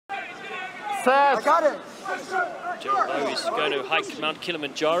I got it. Gerald Lowe is going to hike Mount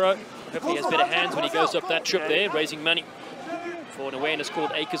Kilimanjaro. Hopefully he has better hands when he goes up that trip there, raising money for an awareness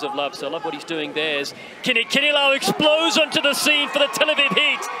called Acres of Love. So I love what he's doing there. As Kinikinilau explodes onto the scene for the Tel Aviv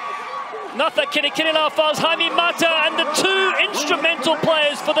Heat. Naca Kinikinilau fouls Jaime Mata, and the two instrumental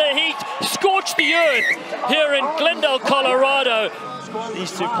players for the Heat scorch the earth here in Glendale, Colorado.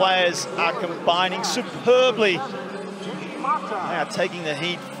 These two players are combining superbly. They are taking the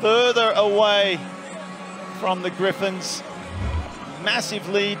Heat further away from the Griffins. Massive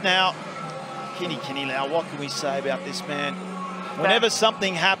lead now. Kinikinilau, what can we say about this man? Whenever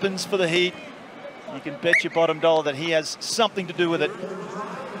something happens for the Heat, you can bet your bottom dollar that he has something to do with it.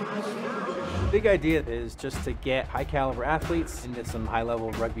 The big idea is just to get high caliber athletes into some high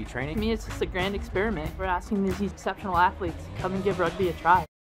level rugby training. To me, it's just a grand experiment. We're asking these exceptional athletes to come and give rugby a try.